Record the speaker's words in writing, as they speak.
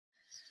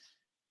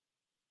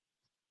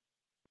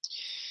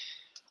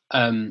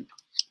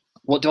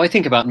What do I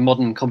think about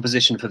modern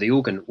composition for the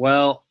organ?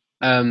 Well,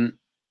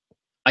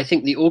 I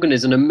think the organ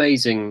is an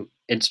amazing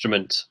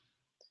instrument.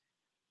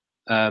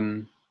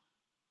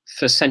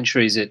 For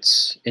centuries,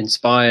 it's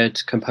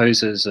inspired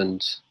composers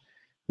and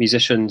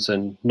musicians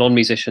and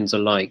non-musicians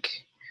alike.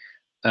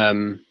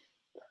 And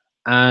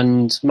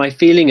my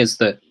feeling is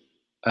that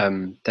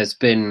there's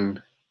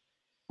been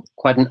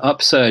quite an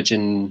upsurge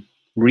in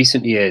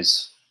recent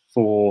years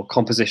for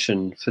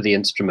composition for the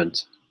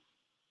instrument.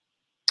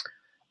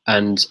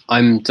 And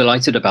I'm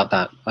delighted about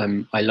that.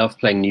 I love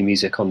playing new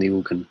music on the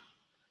organ.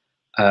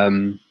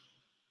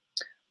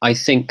 I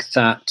think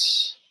that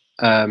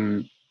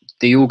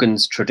the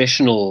organ's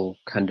traditional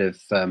kind of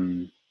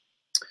the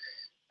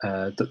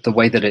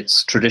way that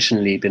it's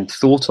traditionally been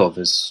thought of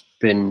has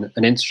been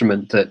an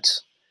instrument that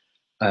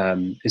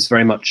is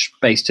very much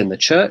based in the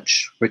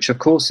church, which of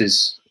course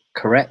is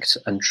correct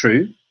and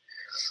true.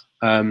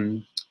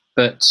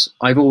 But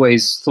I've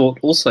always thought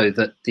also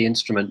that the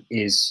instrument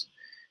is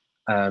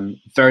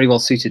very well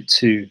suited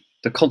to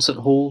the concert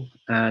hall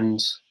and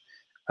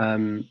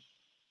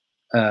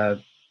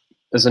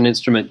as an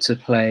instrument to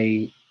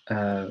play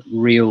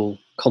real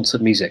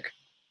concert music.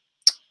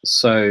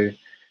 So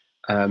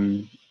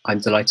I'm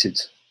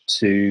delighted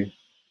to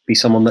be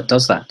someone that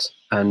does that,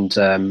 and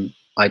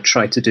I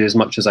try to do as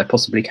much as I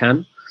possibly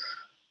can,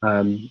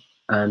 and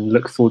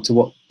look forward to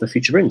what the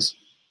future brings.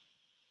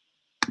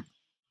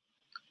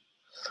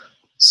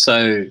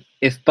 So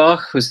if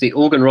Bach was the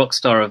organ rock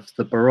star of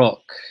the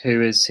Baroque,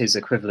 who is his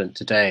equivalent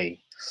today?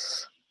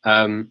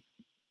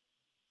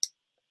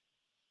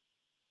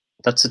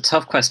 That's a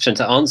tough question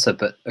to answer,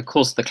 but of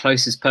course the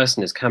closest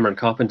person is Cameron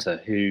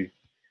Carpenter, who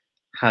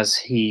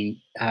has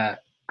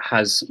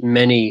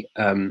many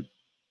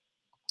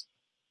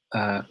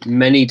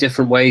many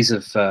different ways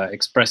of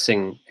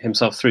expressing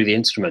himself through the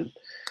instrument,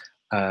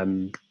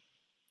 and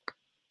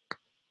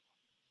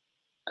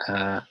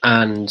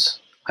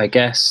I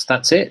guess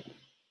that's it.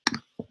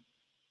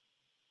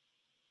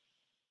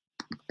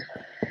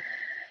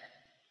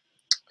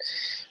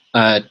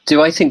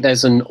 Do I think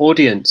there's an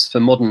audience for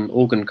modern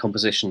organ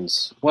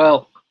compositions?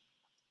 Well,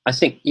 I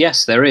think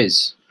yes, there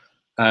is.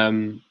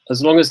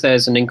 As long as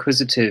there's an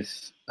inquisitive,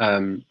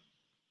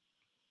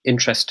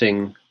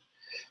 interesting,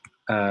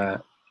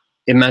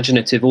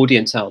 imaginative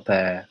audience out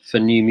there for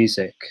new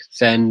music,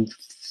 then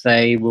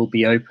they will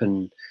be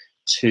open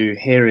to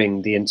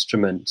hearing the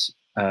instrument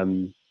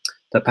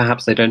that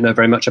perhaps they don't know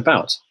very much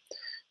about.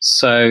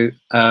 So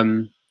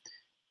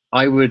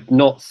I would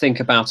not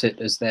think about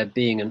it as there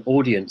being an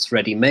audience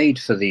ready-made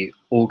for the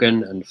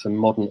organ and for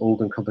modern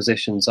organ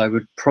compositions. I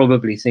would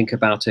probably think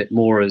about it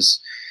more as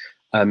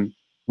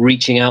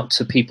reaching out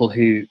to people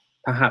who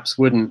perhaps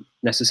wouldn't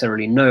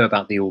necessarily know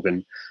about the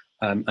organ,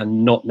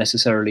 and not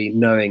necessarily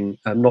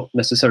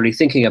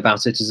thinking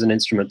about it as an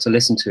instrument to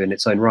listen to in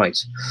its own right.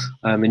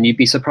 And you'd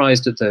be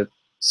surprised at the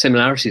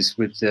similarities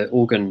with the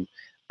organ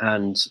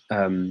and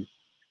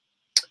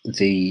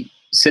the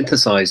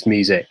synthesized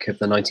music of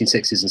the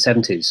 1960s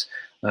and 70s.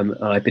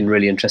 I've been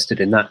really interested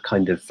in that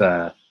kind of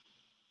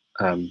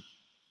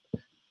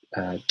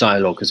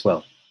dialogue as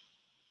well.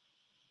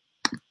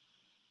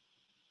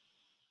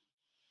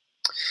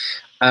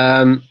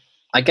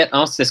 I get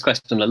asked this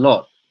question a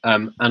lot,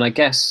 and I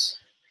guess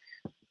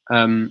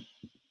I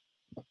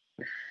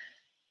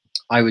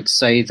would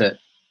say that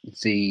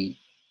the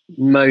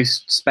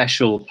most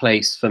special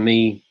place for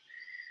me,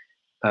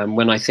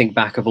 when I think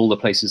back of all the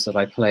places that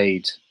I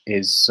played,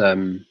 is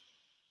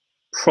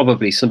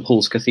probably St.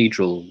 Paul's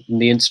Cathedral.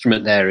 And the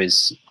instrument there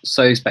is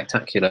so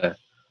spectacular.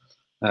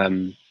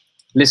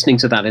 Listening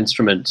to that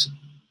instrument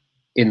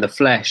in the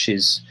flesh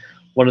is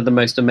one of the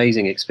most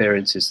amazing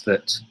experiences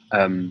that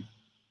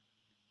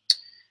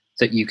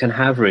that you can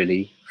have,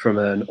 really, from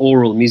an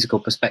oral musical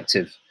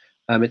perspective.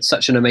 It's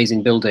such an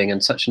amazing building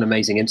and such an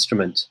amazing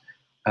instrument.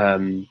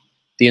 The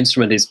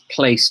instrument is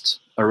placed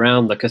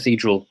around the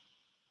cathedral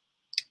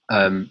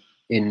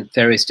in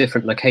various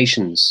different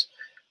locations,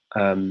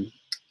 and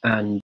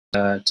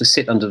to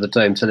sit under the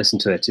dome to listen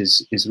to it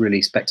is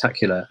really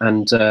spectacular.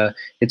 And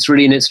it's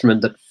really an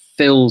instrument that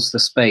fills the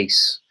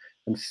space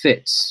and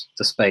fits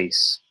the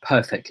space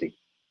perfectly.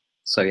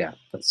 So yeah,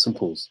 that's St.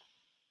 Paul's.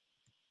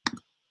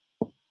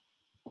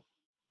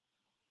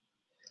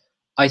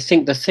 I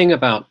think the thing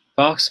about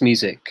Bach's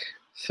music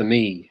for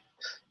me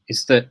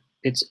is that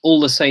it's all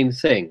the same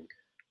thing.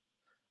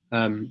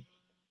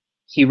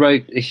 He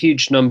wrote a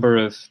huge number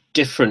of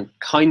different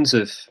kinds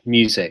of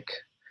music,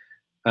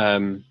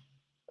 the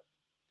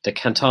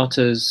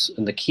cantatas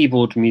and the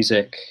keyboard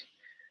music,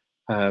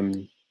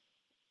 and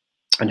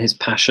his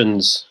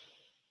passions,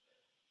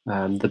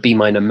 the B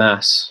minor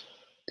mass,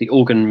 the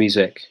organ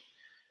music.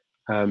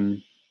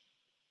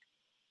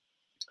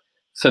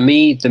 For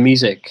me, the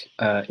music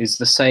is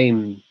the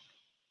same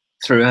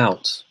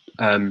throughout,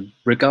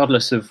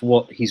 regardless of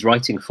what he's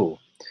writing for.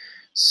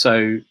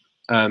 So,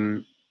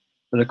 and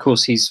of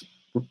course, he's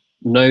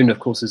known, of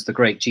course, as the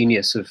great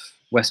genius of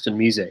Western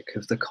music,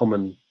 of the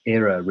common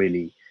era,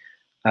 really.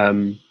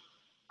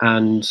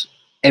 And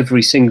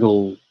every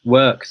single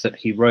work that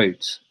he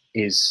wrote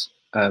is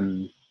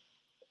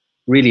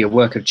really a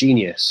work of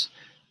genius.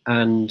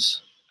 And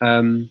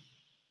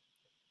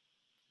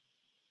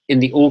in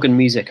the organ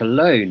music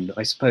alone,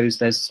 I suppose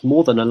there's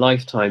more than a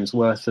lifetime's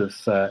worth of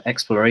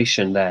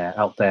exploration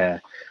out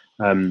there.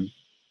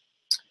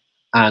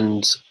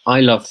 And I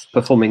love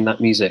performing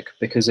that music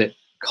because it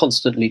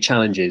constantly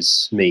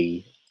challenges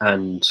me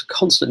and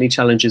constantly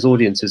challenges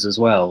audiences as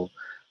well.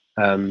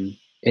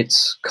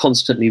 It's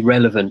constantly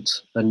relevant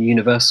and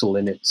universal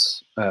in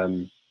its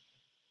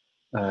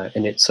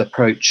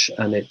approach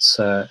and its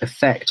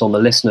effect on the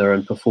listener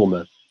and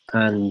performer.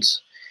 And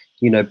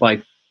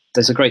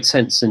there's a great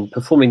sense in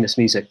performing this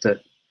music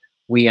that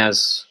we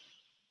as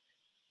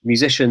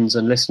musicians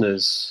and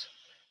listeners,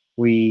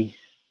 we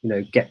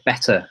get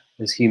better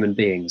as human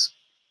beings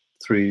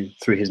through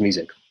his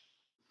music.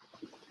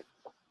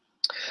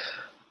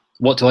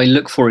 What do I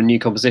look for in new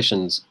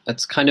compositions?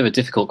 That's kind of a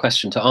difficult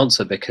question to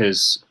answer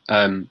because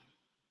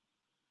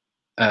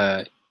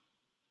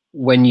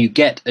when you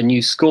get a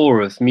new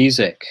score of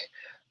music,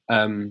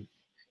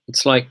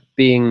 it's like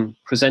being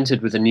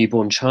presented with a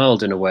newborn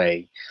child in a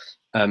way.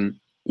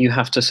 You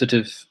have to sort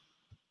of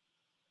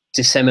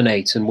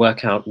disseminate and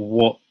work out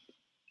what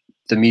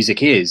the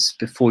music is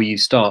before you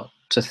start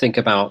to think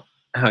about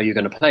how you're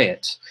going to play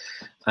it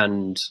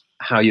and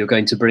how you're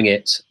going to bring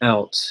it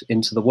out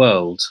into the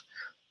world.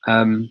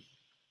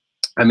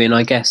 I mean,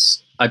 I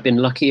guess I've been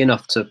lucky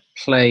enough to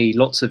play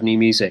lots of new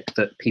music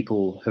that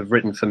people have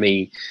written for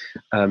me,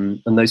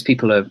 and those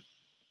people are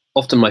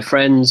often my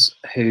friends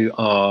who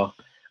are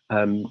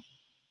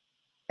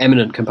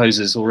eminent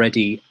composers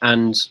already.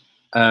 And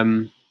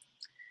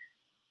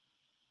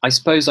I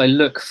suppose I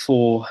look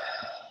for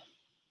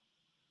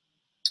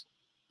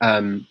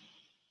a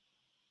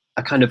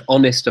kind of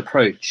honest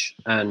approach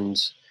and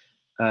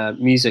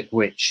music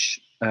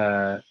which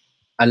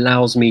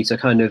allows me to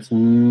kind of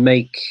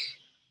make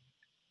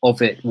of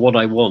it what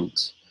I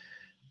want.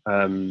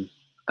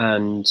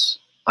 And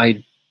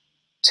I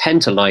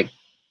tend to like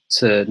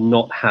to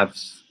not have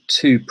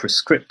too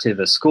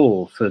prescriptive a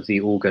score for the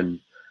organ.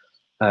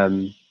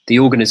 The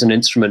organ is an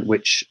instrument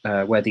which,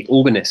 where the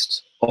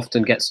organist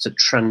often gets to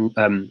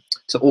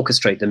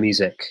orchestrate the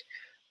music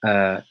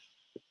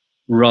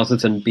rather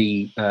than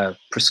be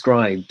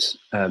prescribed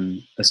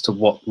as to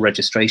what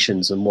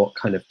registrations and what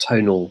kind of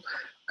tonal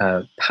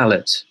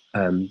palette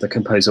the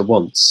composer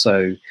wants.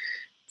 So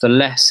the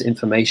less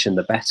information,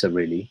 the better,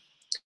 really.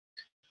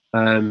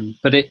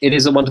 But it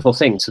is a wonderful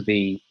thing for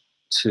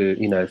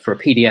a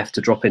PDF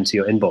to drop into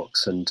your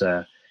inbox and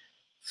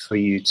for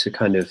you to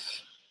kind of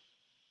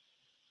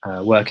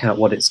work out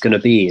what it's going to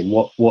be and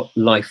what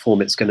life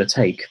form it's going to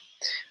take.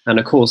 And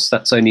of course,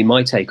 that's only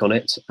my take on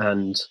it.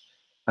 And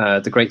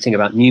the great thing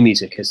about new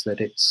music is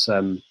that it's,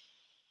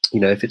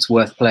 if it's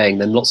worth playing,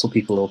 then lots of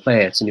people will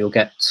play it, and you'll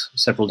get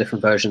several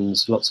different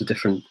versions, lots of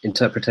different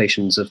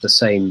interpretations of the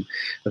same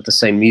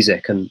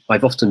music. And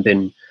I've often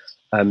been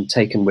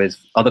taken with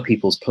other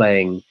people's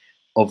playing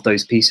of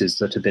those pieces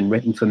that have been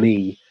written for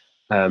me,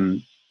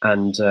 and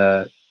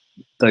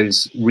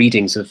those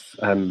readings have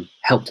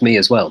helped me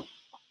as well.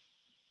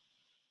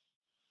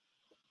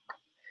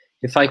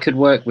 If I could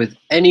work with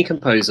any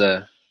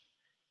composer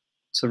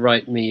to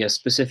write me a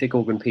specific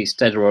organ piece,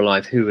 dead or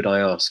alive, who would I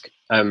ask?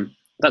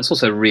 That's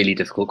also a really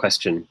difficult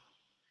question.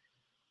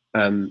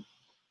 I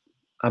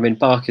mean,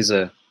 Bach is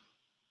a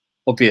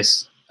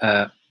obvious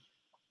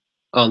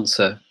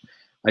answer.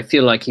 I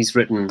feel like he's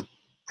written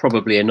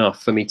probably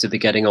enough for me to be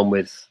getting on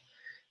with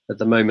at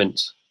the moment.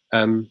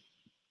 I've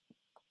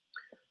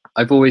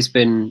always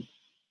been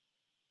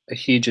a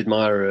huge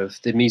admirer of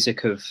the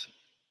music of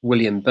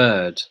William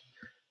Byrd,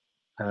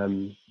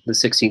 the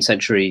 16th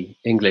century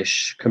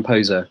English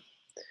composer.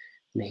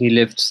 And he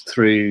lived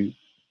through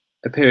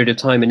a period of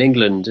time in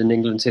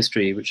England's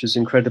history, which was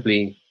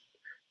incredibly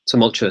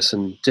tumultuous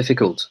and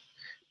difficult.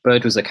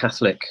 Byrd was a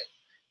Catholic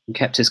and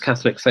kept his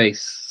Catholic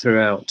faith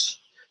throughout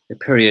a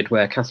period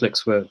where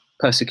Catholics were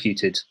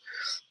persecuted,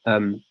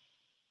 but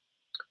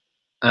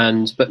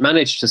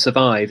managed to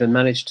survive and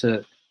managed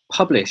to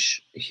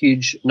publish a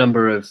huge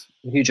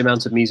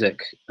amount of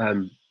music,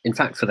 in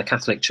fact, for the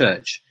Catholic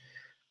Church,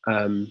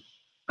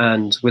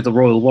 and with a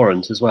royal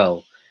warrant as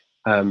well.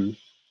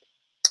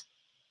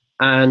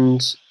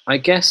 And I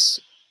guess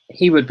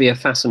he would be a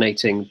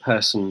fascinating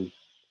person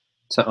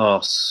to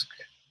ask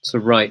to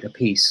write a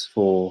piece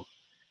for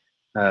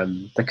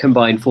the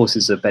combined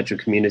forces of bedroom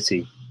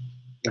community.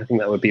 I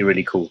think that would be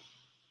really cool.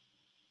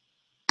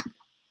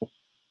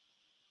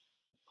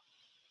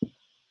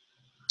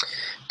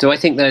 Do I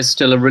think there's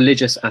still a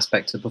religious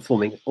aspect to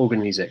performing organ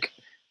music?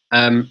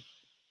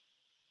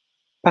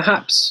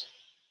 Perhaps.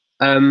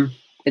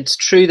 It's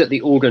true that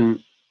the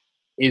organ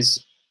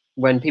is,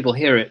 when people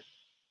hear it,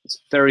 it's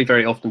very,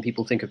 very often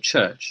people think of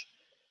church.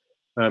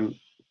 And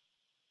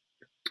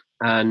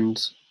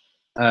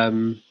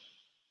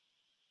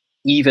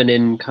even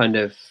in kind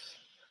of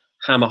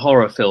Hammer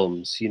horror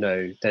films,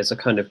 there's a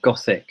kind of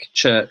gothic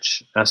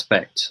church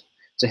aspect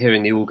to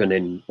hearing the organ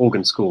in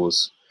organ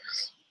scores.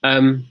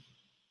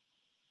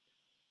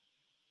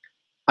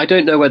 I I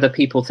don't know whether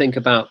people think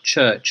about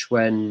church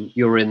when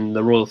you're in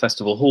the Royal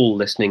Festival Hall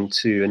listening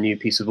to a new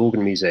piece of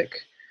organ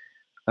music.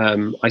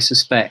 I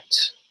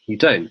suspect you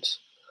don't.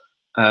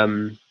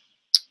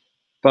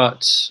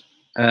 But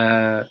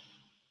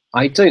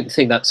I don't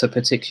think that's a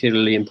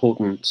particularly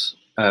important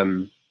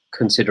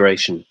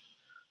consideration.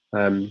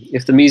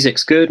 If the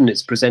music's good and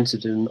it's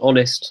presented in an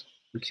honest,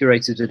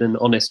 curated in an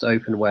honest,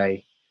 open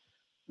way,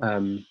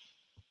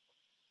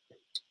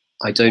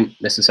 I don't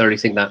necessarily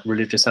think that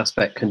religious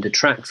aspect can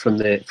detract from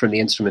the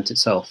instrument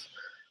itself.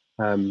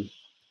 And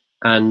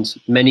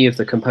many of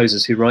the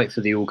composers who write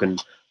for the organ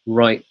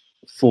write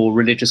for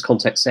religious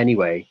contexts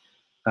anyway.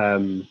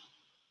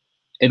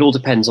 It all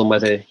depends on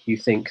whether you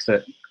think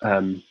that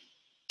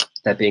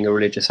there being a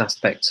religious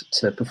aspect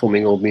to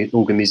performing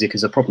organ music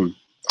is a problem.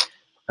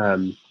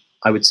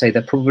 I would say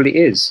there probably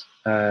is.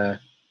 The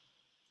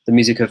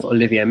music of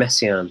Olivier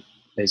Messiaen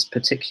is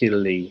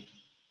particularly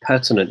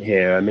pertinent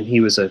here. I mean, he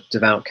was a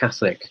devout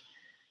Catholic.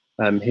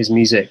 His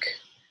music,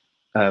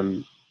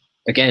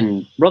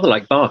 again, rather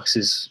like Bach's,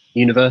 is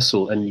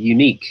universal and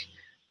unique.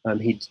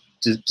 He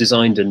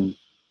designed and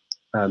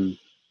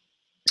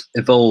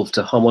evolved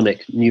a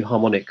new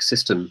harmonic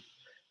system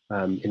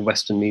in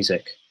Western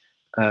music.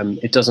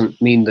 It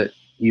doesn't mean that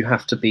you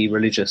have to be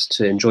religious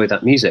to enjoy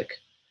that music.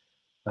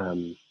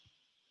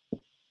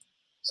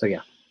 So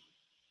yeah.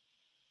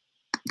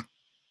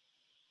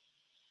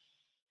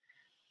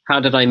 How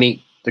did I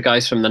meet the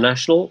guys from the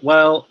National?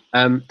 Well,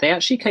 they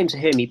actually came to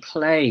hear me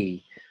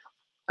play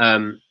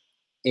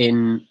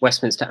in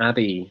Westminster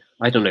Abbey,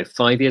 I don't know,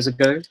 5 years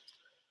ago.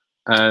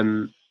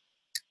 And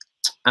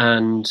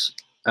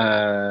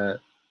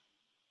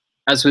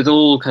as with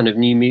all kind of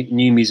new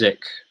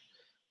music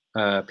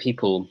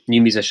people,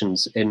 new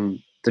musicians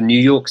in the New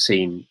York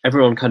scene,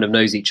 everyone kind of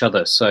knows each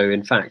other. So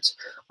in fact,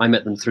 I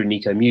met them through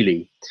Nico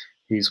Muhly,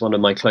 who's one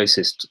of my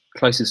closest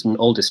and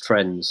oldest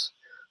friends.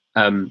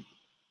 The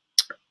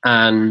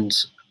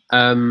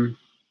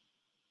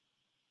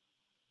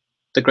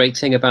great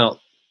thing about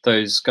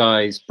those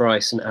guys,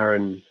 Bryce and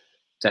Aaron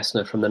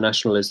Dessner from the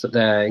National, is that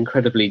they're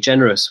incredibly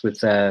generous with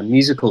their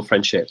musical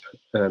friendship,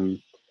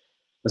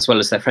 as well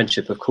as their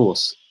friendship, of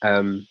course.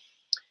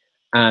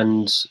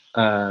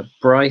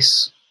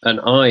 Bryce and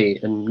I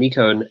and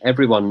Nico and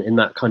everyone in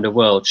that kind of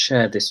world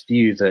share this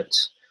view that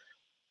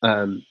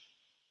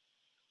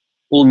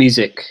all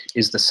music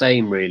is the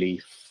same,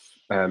 really.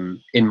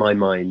 In my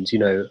mind, you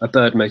know, a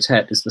bird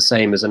motet is the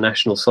same as a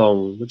national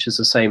song, which is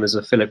the same as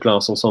a Philip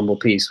Glass ensemble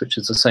piece, which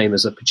is the same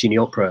as a Puccini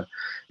opera.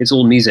 It's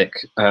all music,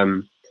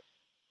 and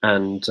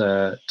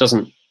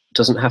doesn't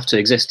have to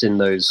exist in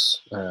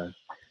those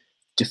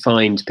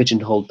defined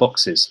pigeonholed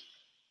boxes.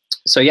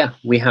 So yeah,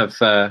 we have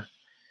a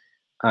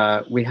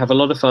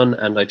lot of fun,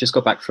 and I just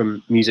got back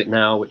from Music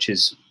Now, which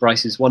is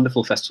Bryce's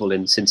wonderful festival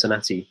in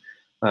Cincinnati,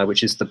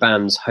 which is the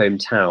band's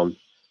hometown.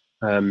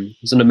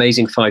 It's an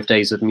amazing 5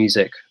 days of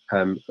music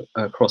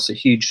across a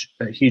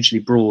hugely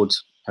broad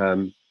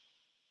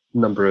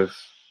number of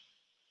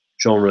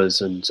genres,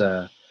 and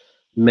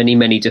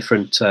many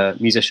different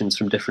musicians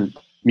from different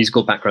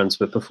musical backgrounds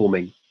were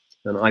performing.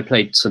 And I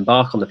played some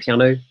Bach on the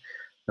piano.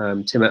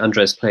 Timo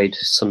Andres played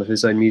some of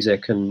his own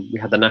music, and we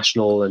had the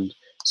National and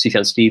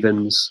Sufjan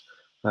Stevens,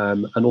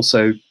 and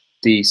also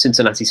the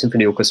Cincinnati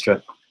Symphony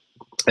Orchestra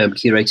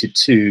curated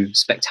 2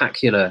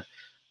 spectacular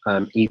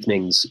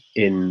evenings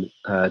in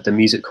the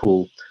music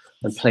hall,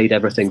 and played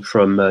everything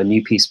from a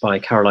new piece by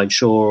Caroline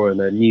Shaw and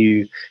a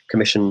new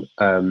commission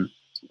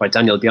by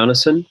Daniel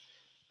Bjarnason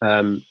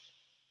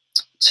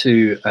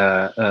to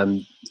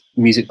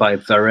music by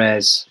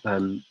Varese.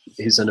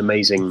 Is an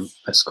amazing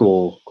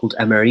score called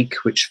Emeric,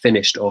 which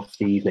finished off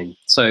the evening.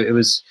 So it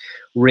was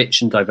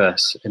rich and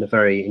diverse in a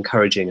very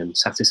encouraging and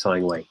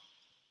satisfying way.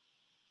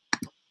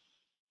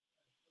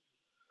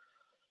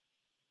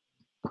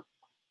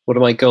 What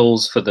are my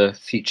goals for the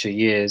future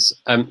years?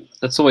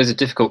 That's always a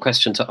difficult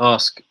question to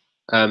ask.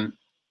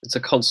 It's a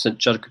constant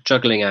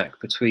juggling act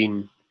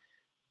between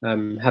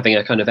having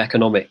a kind of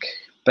economic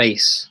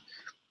base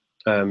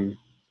and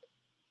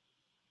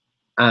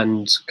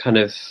kind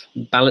of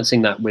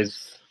balancing that with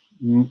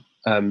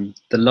the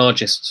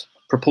largest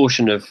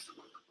proportion of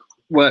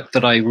work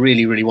that I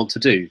really want to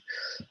do.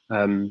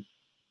 And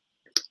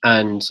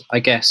I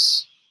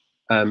guess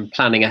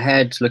planning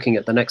ahead, looking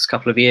at the next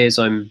couple of years,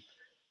 I'm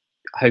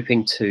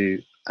hoping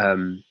to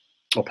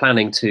or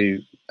planning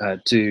to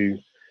do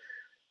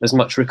as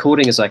much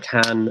recording as I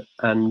can,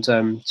 and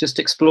just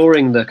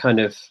exploring the kind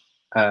of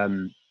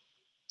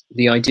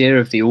the idea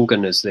of the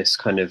organ as this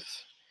kind of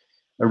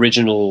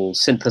original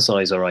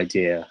synthesizer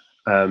idea.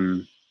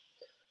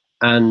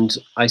 And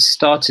I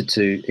started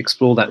to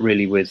explore that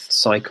really with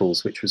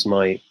Cycles, which was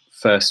my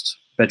first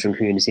bedroom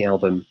community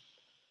album.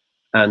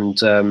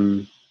 And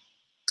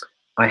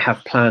I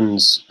have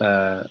plans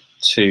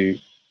to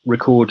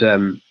record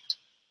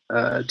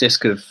a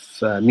disc of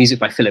music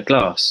by Philip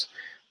Glass.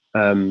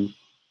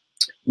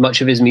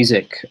 Much of his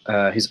music,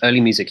 his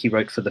early music, he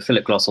wrote for the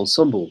Philip Glass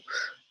Ensemble.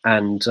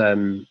 And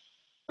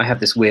I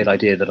have this weird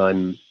idea that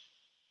I'm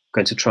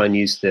going to try and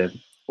use the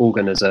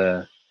organ as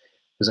a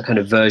as a kind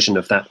of version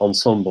of that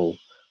ensemble,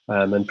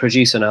 and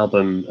produce an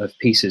album of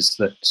pieces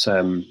that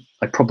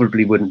I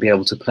probably wouldn't be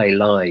able to play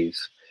live,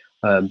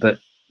 but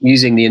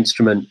using the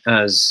instrument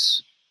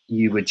as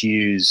you would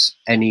use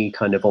any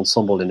kind of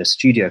ensemble in a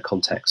studio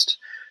context,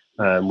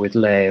 with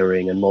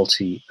layering and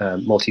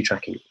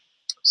multi-tracking.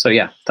 So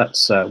yeah,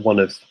 that's one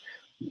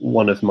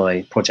of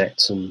my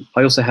projects, and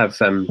I also have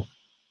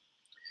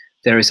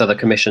various other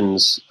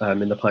commissions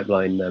in the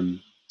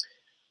pipeline.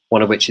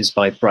 One of which is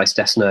by Bryce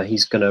Dessner.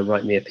 He's going to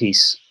write me a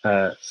piece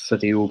for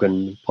the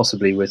organ,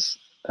 possibly with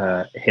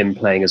him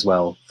playing as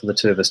well, for the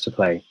two of us to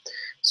play.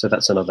 So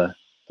that's another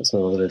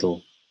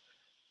little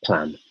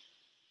plan.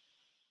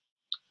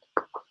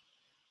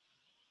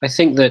 I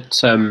think that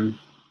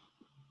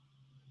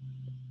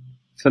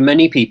for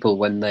many people,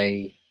 when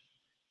they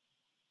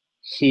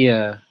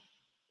hear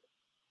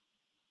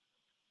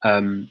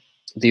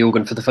the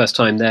organ for the first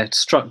time, they're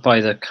struck by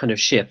the kind of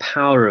sheer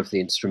power of the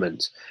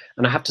instrument.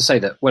 And I have to say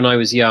that when I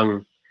was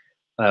young,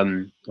 I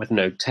don't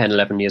know, 10,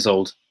 11 years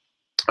old,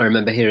 I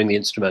remember hearing the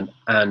instrument,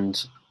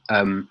 and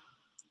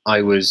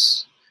I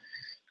was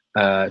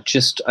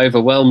just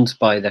overwhelmed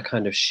by the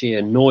kind of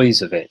sheer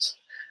noise of it.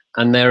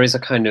 And there is a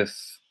kind of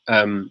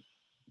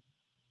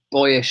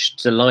boyish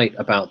delight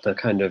about the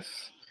kind of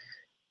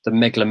the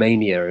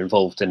megalomania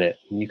involved in it.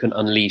 You can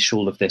unleash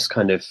all of this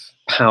kind of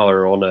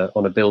power on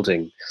a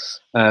building,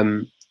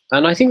 and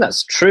I think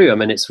that's true. I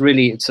mean, it's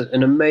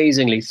an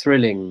amazingly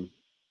thrilling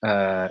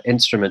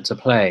instrument to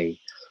play,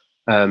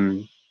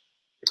 and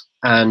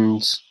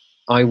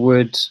I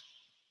would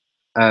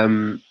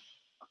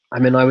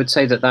I would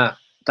say that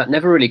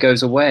never really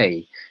goes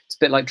away. It's a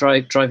bit like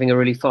driving a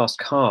really fast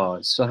car.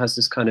 It still has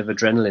this kind of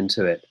adrenaline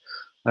to it,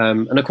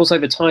 and of course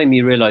over time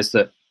you realize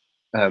that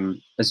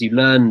as you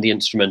learn the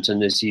instrument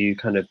and as you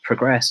kind of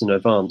progress and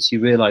advance, you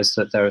realize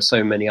that there are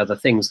so many other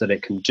things that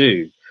it can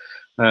do.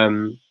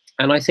 And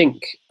I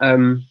think,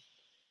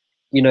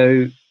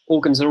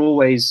 organs are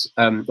always,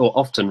 or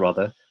often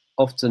rather,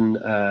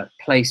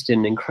 placed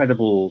in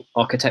incredible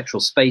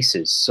architectural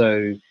spaces.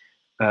 So,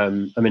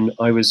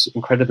 I was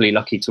incredibly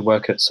lucky to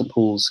work at St.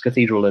 Paul's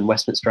Cathedral and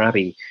Westminster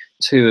Abbey,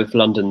 two of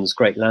London's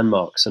great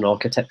landmarks and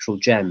architectural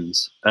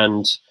gems,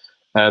 and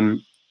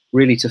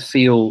really to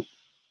feel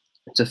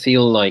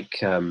like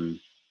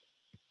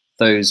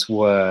those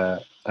were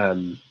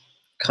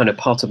kind of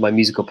part of my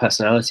musical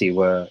personality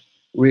were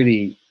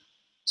really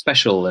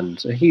special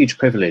and a huge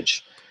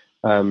privilege.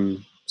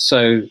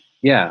 So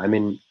yeah, I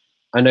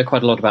know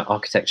quite a lot about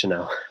architecture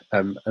now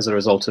as a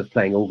result of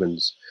playing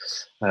organs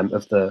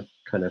of the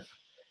kind of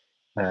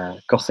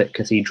Gothic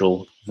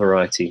cathedral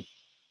variety.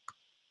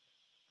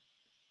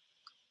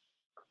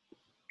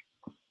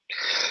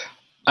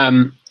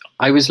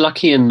 I was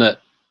lucky in that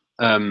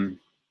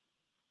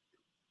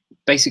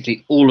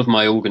basically all of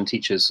my organ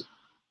teachers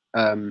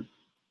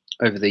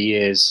over the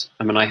years,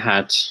 I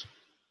had,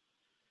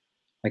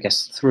 I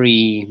guess,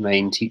 three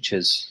main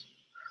teachers.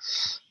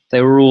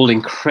 They were all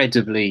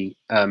incredibly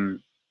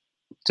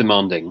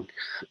demanding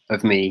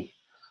of me,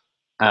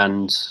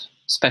 and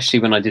especially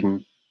when I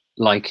didn't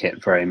like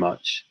it very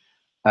much.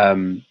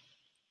 They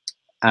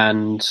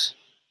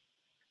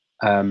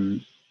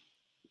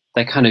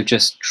kind of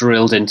just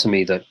drilled into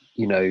me that,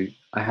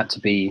 I had to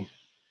be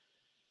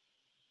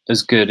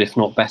as good, if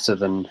not better,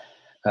 than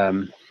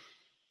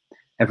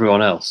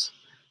everyone else.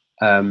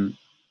 And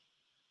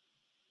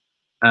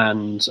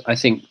I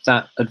think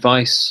that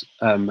advice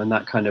and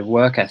that kind of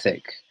work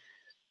ethic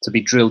to be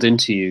drilled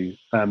into you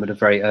at a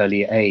very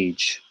early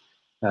age,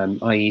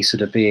 i.e.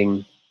 sort of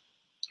being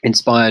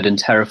inspired and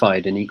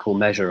terrified in equal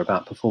measure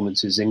about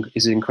performance is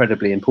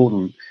incredibly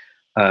important.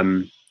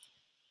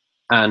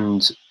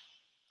 And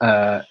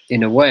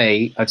in a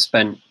way, I've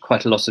spent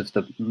quite a lot of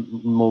the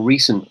more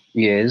recent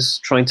years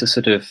trying to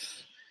sort of,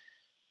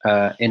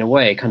 in a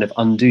way, kind of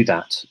undo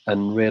that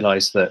and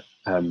realize that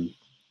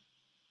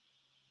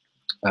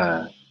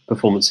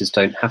performances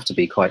don't have to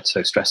be quite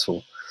so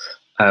stressful.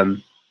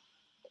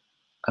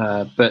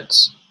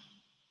 But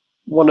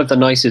one of the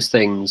nicest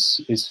things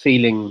is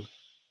feeling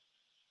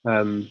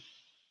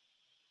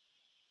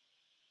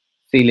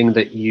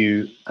that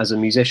you, as a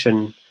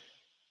musician,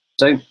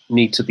 don't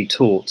need to be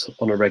taught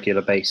on a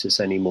regular basis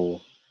anymore.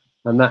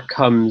 And that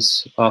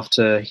comes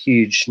after a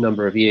huge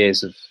number of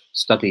years of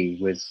study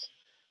with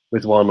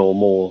one or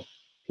more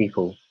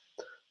people.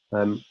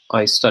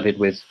 I studied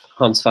with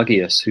Hans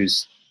Fagius,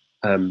 who's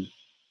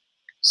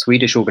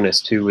Swedish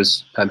organist who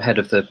was head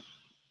of the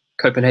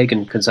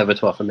Copenhagen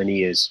Conservatoire for many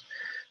years.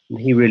 And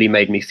he really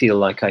made me feel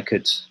like I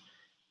could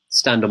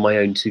stand on my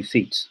own 2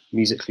 feet,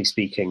 musically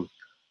speaking.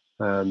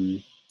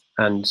 And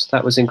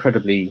that was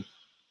incredibly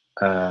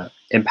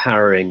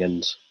empowering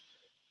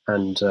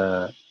and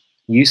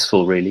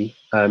useful, really,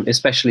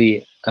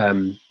 especially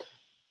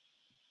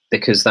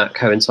because that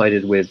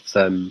coincided with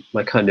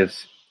my kind of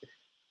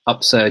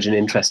upsurge in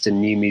interest in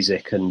new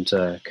music and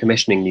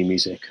commissioning new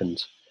music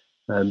and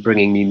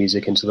bringing new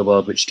music into the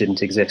world which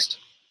didn't exist.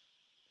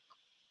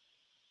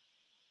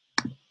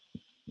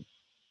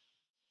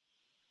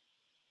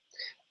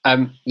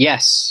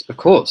 Yes, of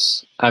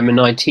course. I mean,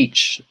 I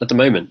teach at the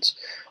moment,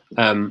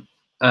 um,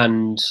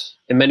 and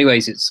in many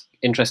ways, it's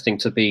interesting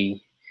to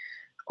be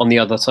on the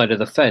other side of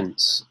the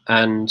fence.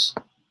 And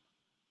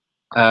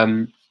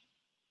um,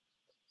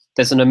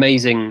 there's an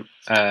amazing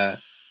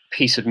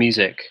piece of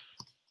music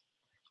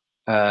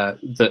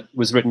that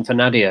was written for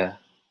Nadia,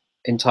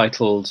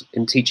 entitled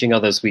 "In Teaching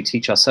Others, We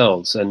Teach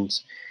Ourselves," and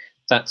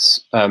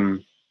that's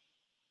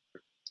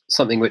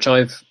something which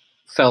I've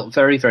felt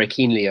very, very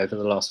keenly over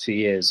the last few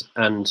years.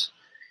 And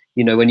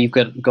you know, when you've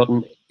got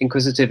an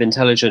inquisitive,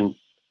 intelligent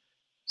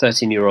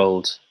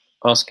 13-year-old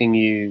asking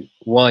you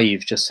why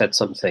you've just said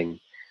something,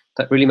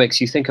 that really makes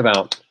you think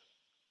about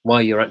why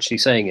you're actually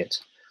saying it.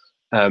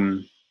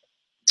 Um,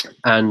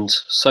 and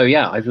so,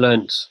 yeah, I've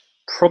learned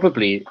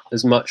probably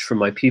as much from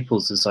my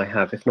pupils as I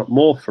have, if not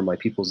more from my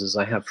pupils as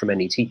I have from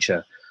any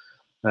teacher.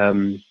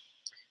 Um,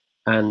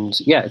 and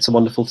yeah, it's a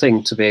wonderful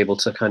thing to be able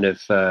to kind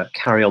of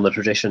carry on the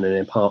tradition and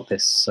impart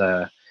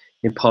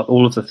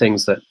all of the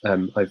things that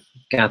I've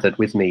gathered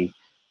with me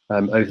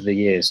over the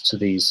years to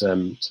these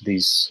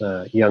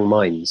young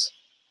minds.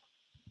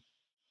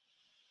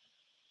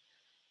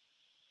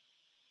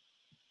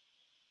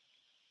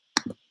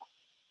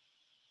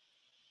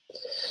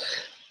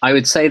 I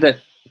would say that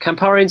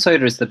Campari and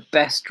soda is the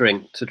best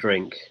drink to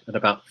drink at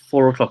about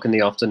 4 o'clock in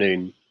the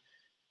afternoon,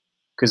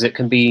 because it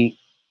can be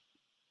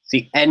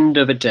the end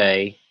of a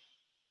day,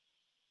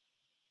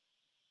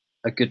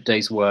 a good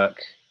day's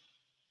work,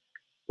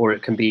 or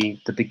it can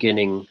be the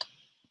beginning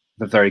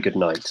of a very good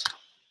night.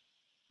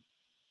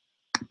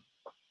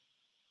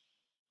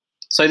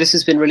 So this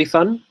has been really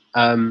fun.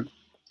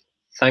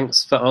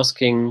 Thanks for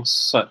asking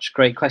such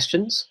great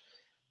questions.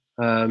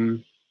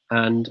 And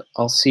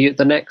I'll see you at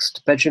the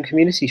next Bedroom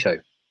Community Show.